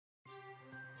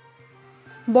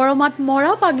বৰমাত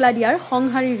মৰা পাগলা দিয়াৰ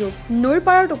সংহাৰী ৰূপ নৈৰ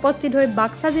পাৰত উপস্থিত হৈ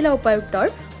বাক্সা জিলা উপায়ুক্তৰ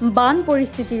বান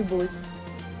পৰিস্থিতিৰ বুজ।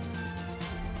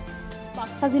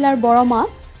 বাক্সা জিলাৰ বৰমা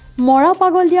মৰা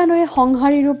পাগল দিয়া নৈয়ে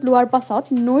সংহাৰী ৰূপ লোৱাৰ পাছত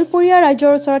নৈপৰীয়া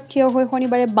ৰাজ্যৰ ওচৰত থিয় হৈ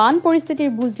শনিবাৰে বান পৰিস্থিতিৰ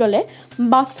বুজ ল'লে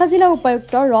বাক্সা জিলা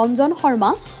উপায়ুক্ত ৰঞ্জন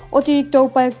শৰ্মা, অতিৰিক্ত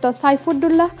উপায়ুক্ত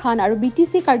ছাইফুদ্দুল্লাহ খান আৰু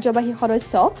BTC কাৰ্যবাহী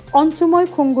সদস্য অঞ্চুময়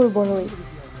খুংগুৰ বড়োই।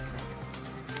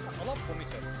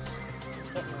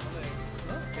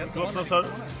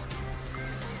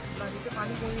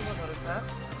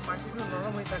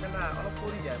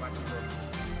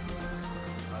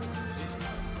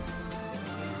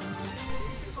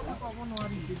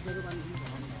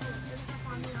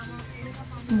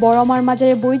 বৰমাৰ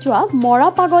মাজেৰে বৈ যোৱা মৰা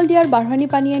পাগল দিয়াৰ বাঢ়নি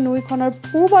পানীয়ে নৈখনৰ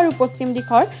পূব আৰু পশ্চিম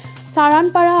দিশৰ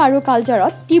চাৰানপাৰা আৰু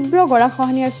কালজাৰত তীব্ৰ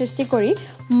গৰাখহনীয়াৰ সৃষ্টি কৰি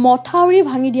মথাউৰি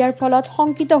ভাঙি দিয়াৰ ফলত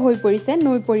শংকিত হৈ পৰিছে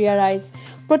নৈপৰীয়া ৰাইজ।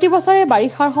 প্ৰতি বছৰে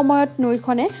বাৰিষাৰ সময়ত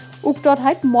নৈখনে উক্ত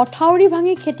ঠাইত মথাউৰি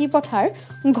ভাঙি খেতিপথাৰ,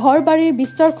 ঘৰ-বাৰীৰ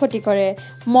বিস্তৰ ক্ষতি কৰে।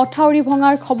 মথাউৰি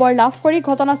ভঙাৰ খবৰ লাভ কৰি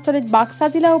ঘটনাস্থলীত বাক্সা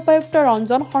জিলা উপায়ুক্ত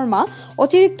ৰঞ্জন শৰ্মা,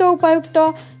 অতিৰিক্ত উপায়ুক্ত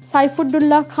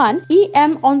ছাইফুদ্দুল্লাহ খান,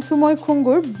 EM অঞ্চুময়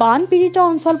খুংগুৰ বান পীড়িত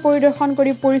অঞ্চল পৰিদৰ্শন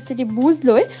কৰি পৰিস্থিতি বুজ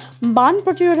লৈ বান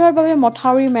প্ৰতিৰোধৰ বাবে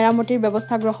মথাউৰি মেৰামতিৰ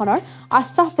ব্যৱস্থা গ্ৰহণৰ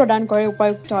আশ্বাস প্ৰদান কৰে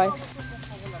উপায়ুক্তই।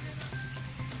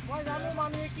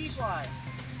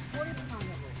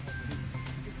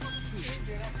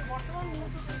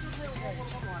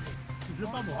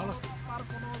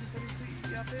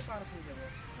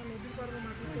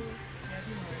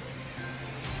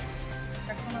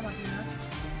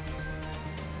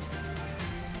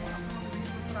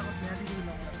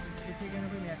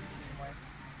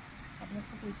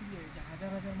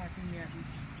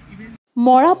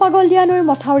 মৰা পাগল দিয়া নৈৰ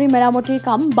মথাউৰি মেৰামতিৰ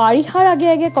কাম বাৰিষাৰ আগে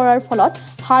আগে কৰাৰ ফলত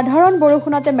সাধাৰণ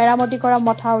বৰষুণতে মেৰামতি কৰা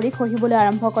মথাউৰি খহিবলৈ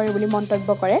আৰম্ভ কৰে বুলি মন্তব্য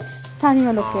কৰে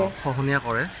স্থানীয় লোকে। খহনীয়া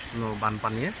কৰে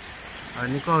বানপানীয়ে। আৰু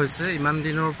এনেকুৱা হৈছে ইমান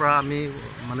দিনৰ পৰা আমি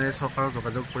মানে চৰকাৰৰ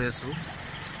যোগাযোগ কৰি আছোঁ,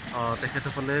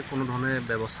 তেখেতসকলে কোনো ধৰণে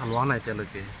ব্যৱস্থা লোৱা নাই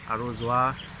এতিয়ালৈকে। আৰু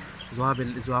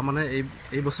যোৱা মানে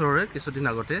এই বছৰৰে কিছুদিন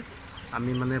আগতে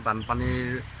আমি মানে বানপানীৰ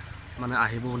মানে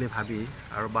আহিব বুলি ভাবি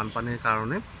আৰু বানপানীৰ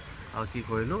কাৰণে কি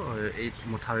কৰিলোঁ, এই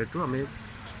মথাউৰিটো আমি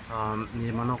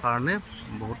নিৰ্মাণৰ কাৰণে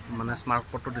বহুত মানে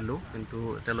স্মাৰকপত্ৰ দিলোঁ, কিন্তু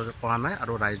এতিয়ালৈকে কৰা নাই।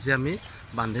 আৰু ৰাইজে আমি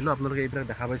বান্ধিলোঁ, আপোনালোকে এইবিলাক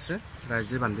দেখা পাইছে,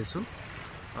 ৰাইজে বান্ধিছোঁ।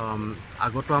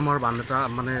 আগতো আমাৰ বান্ধ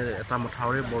এটা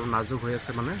মথাউৰি বৰ নাজুক হৈ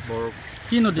আছে, মানে বৰ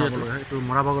কি নদী এইটো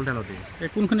মৰা পাগলদিয়া নদী।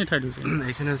 কোনখিনি ঠাইত হৈছে?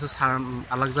 এইখিনি হৈছে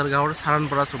আলাকজাৰ গাঁৱৰ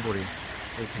চাৰানপাৰা চুবুৰী।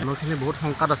 এইখিনি বহুত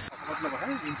শংকাত আছে।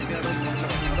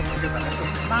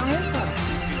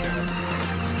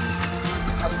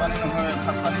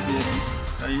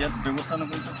 ইয়াত ব্যৱস্থা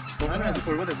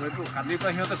নকৰিব লাগিব। এইটো কালিৰ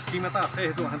পৰা সিহঁতে স্কিম এটা আছে,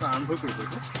 সেইটো সিহঁতে আৰম্ভ কৰিব।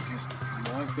 এইটো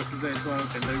মই কৈছোঁ যে এইটো আৰু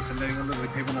টেণ্ডাৰিঙলৈ লৈ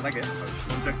থাকিব নালাগে,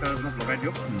 কণ্ট্ৰেক্টাৰ এজনক লগাই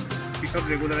দিয়ক, পিছত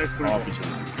ৰেগুলাৰাইজ কৰিব।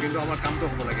 কিন্তু আমাৰ কামটো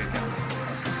হ'ব লাগে এতিয়া,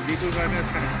 যিটোৰ কাৰণে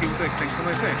স্কিমটো চেংচন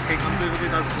হৈছে, সেই কামটো যদি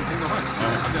তাত ফুলফিল নহয়,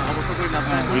 আমি অহা বছৰ কৰি লাভ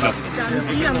নাই।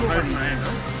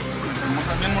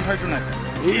 মথাউৰিটো নাই ছাৰ,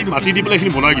 এই মাটি দি পেলাই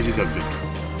এইখিনি বনাই গৈছে ছাৰ।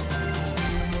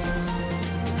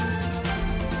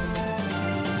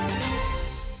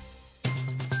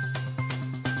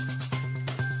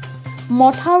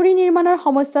 মথাউৰি নিৰ্মাণৰ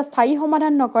সমস্যা স্থায়ী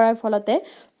সমাধান নকৰাৰ ফলতে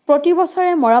প্ৰতি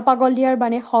বছৰে মৰা পাগল দিয়াৰ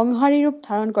বানে সংহাৰী ৰূপ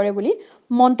ধাৰণ কৰে বুলি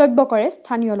মন্তব্য কৰে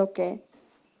স্থানীয় লোকে।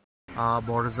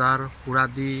 বৰজাৰ,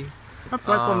 সুৰাদি,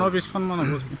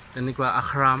 তেনেকুৱা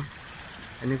আখৰাম,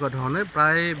 এনেকুৱা ধৰণে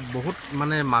প্ৰায় বহুত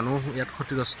মানে মানুহ ইয়াত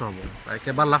ক্ষতিগ্ৰস্ত হ'ব, প্ৰায়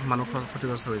কেইবা লাখ মানুহ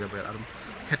ক্ষতিগ্ৰস্ত হৈ যাব আৰু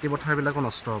খেতি পথাৰবিলাকো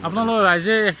নষ্ট হ'ব। আপোনালোক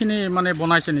ৰাইজে এইখিনি মানে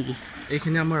বনাইছে নেকি?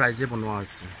 এইখিনি আমাৰ ৰাইজে বনোৱা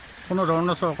হৈছে। কোনো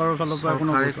ধৰণৰ চৰকাৰৰ ফালৰ পৰা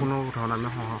কোনো ধৰণৰ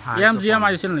আমি EM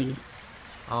আহিছিল নেকি?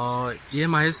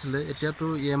 EM আহিছিলে, এতিয়াতো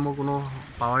EMৰ কোনো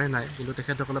পাৱাৰে নাই, কিন্তু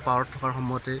তেখেতসকলে পাৱাৰত থকাৰ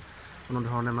সময়তে কোনো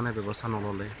ধৰণে মানে ব্যৱস্থা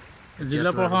নল'লে।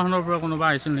 জিলা প্ৰশাসনৰ পৰা কোনোবা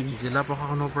আহিছিল নেকি? জিলা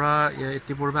প্ৰশাসনৰ পৰা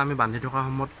ইতিপূৰ্বে আমি বান্ধি থকা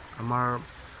সময়ত আমাৰ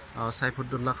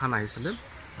ছাইফুদ্দুল্লাহ খান আহিছিলে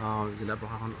জিলা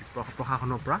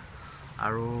প্ৰশাসনৰ পৰা,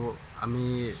 আৰু আমি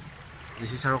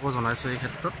DC ছাৰকো জনাইছোঁ এই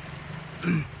ক্ষেত্ৰত,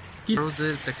 আৰু যে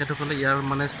তেখেতসকলে ইয়াৰ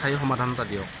মানে স্থায়ী সমাধান এটা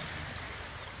দিয়ক,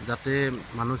 যাতে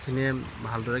মানুহখিনিয়ে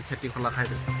ভালদৰে খেতি খোলা খাই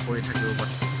কৰি থাকিব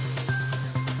পাৰে।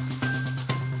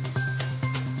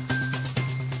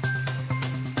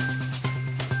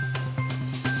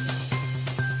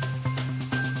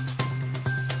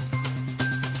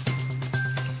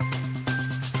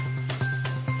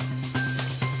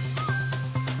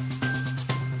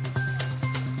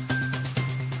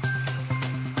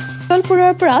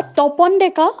 পৰা তপন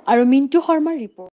ডেকা আৰু মিণ্টু শৰ্মাৰ ৰিপৰ্ট।